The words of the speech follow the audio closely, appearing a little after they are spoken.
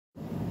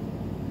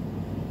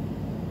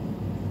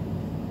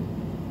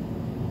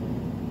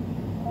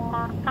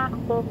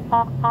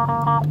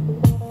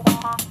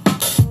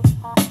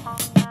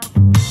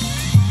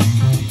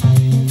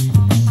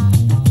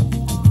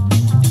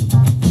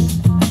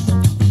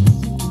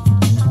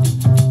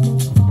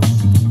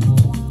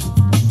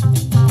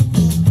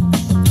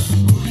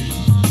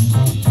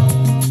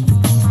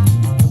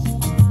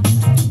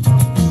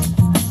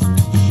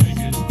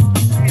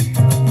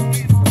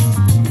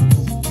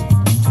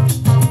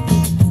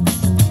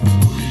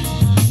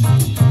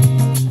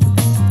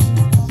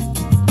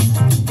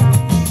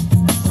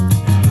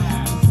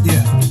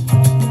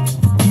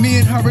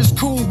Is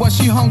cool, but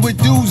she hung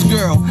with dudes,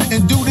 girl.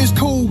 And dude is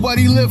cool, but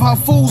he live how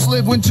fools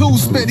live when two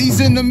spit. He's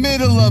in the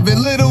middle of it,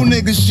 little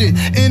nigga shit.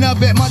 And I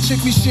bet my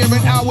chick be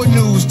sharing our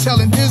news,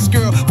 telling his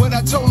girl when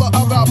I told her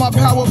about my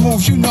power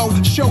moves, you know,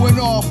 showing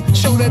off.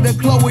 Showed her the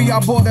Chloe I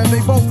bought and they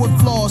both with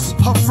flaws.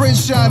 Her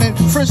friends shining,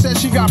 friends said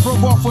she got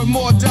broke off with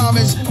more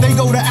diamonds. They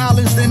go to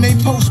islands, then they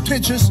post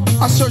pictures.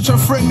 I search her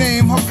friend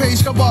name, her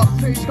page come up.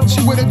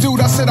 She with a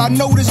dude, I said I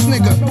know this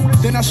nigga.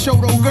 Then I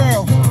showed her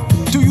girl.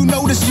 Do you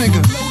know this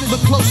nigga?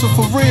 Look closer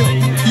for real.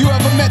 You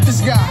ever met this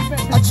guy?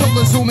 I told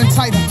her zoom in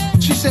tighter.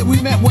 She said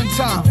we met one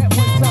time.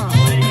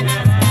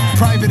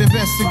 Private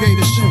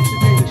investigator shit.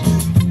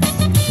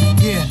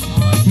 Yeah.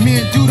 Me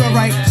and dude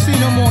alright, seen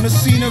him on the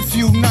scene a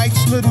few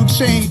nights. Little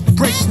chain,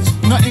 bracelets,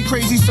 nothing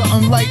crazy,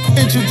 something light.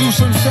 Introduce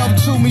himself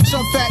to me,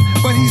 tough fact,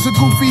 but he's a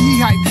goofy,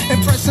 he hype.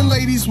 Impressing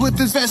ladies with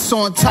his vest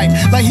on tight,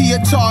 like he a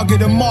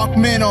target, a marked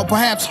man, or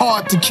perhaps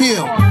hard to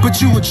kill.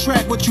 But you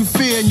attract what you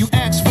fear and you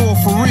ask for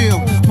real.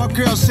 My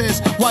girl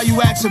says, why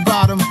you ask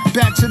about him?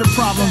 Back to the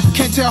problem,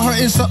 can't tell her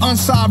it's an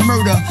unsolved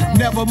murder.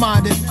 Never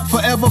mind it,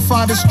 forever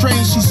find it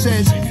strange, she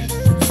says.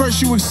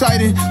 First you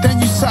excited, then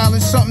you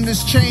silent, something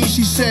has changed,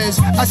 she says.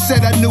 I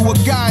said I knew a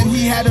guy and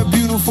he had a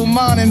beautiful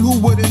mind, and who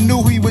would've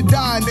knew he would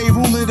die, and they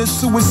ruled it a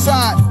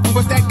suicide.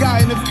 But that guy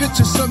in the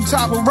picture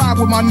sometime would ride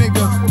with my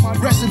nigga.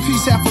 Rest in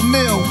peace,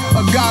 $500,000,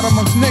 a god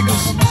amongst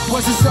niggas.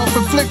 Was it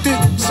self-inflicted?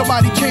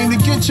 Somebody came to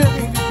get you?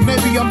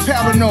 Maybe I'm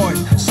paranoid,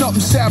 something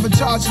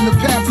sabotaging the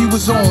path you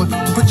was on.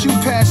 But you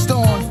passed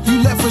on,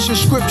 you left us your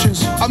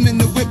scriptures. I'm in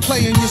the whip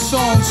playing your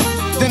songs.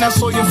 Then I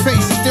saw your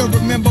face, still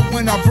remember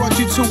when I brought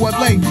you to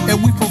LA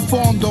and we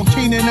performed on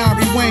Keenan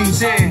Ari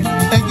Wayne's.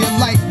 And your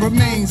light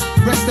remains,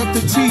 rest up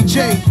to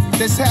TJ.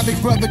 There's Havoc,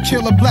 brother,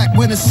 killer black,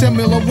 went a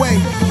similar way.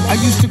 I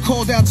used to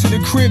call down to the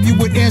crib, you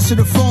would answer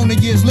the phone,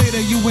 and years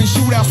later you went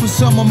shootouts with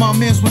some of my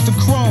mans with the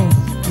chrome.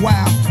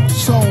 Wow,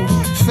 so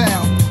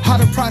foul. How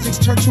the projects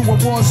turn to a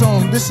war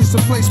zone. This is the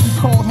place we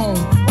call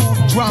home.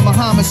 Drama,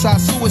 homicide,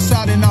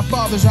 suicide in our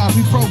father's eyes.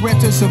 We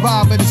programmed to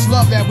survive, but it's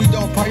love that we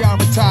don't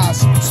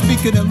prioritize.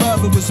 Speaking of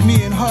love, it was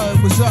me and her.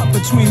 It was up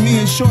between me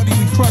and Shorty.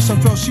 We crushed her,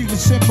 felt she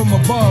was sent from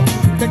above.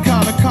 That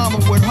kind of karma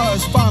with her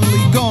is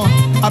finally gone.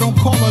 I don't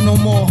call her no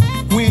more.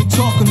 We ain't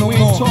talking no more.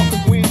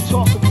 We ain't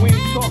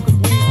talking.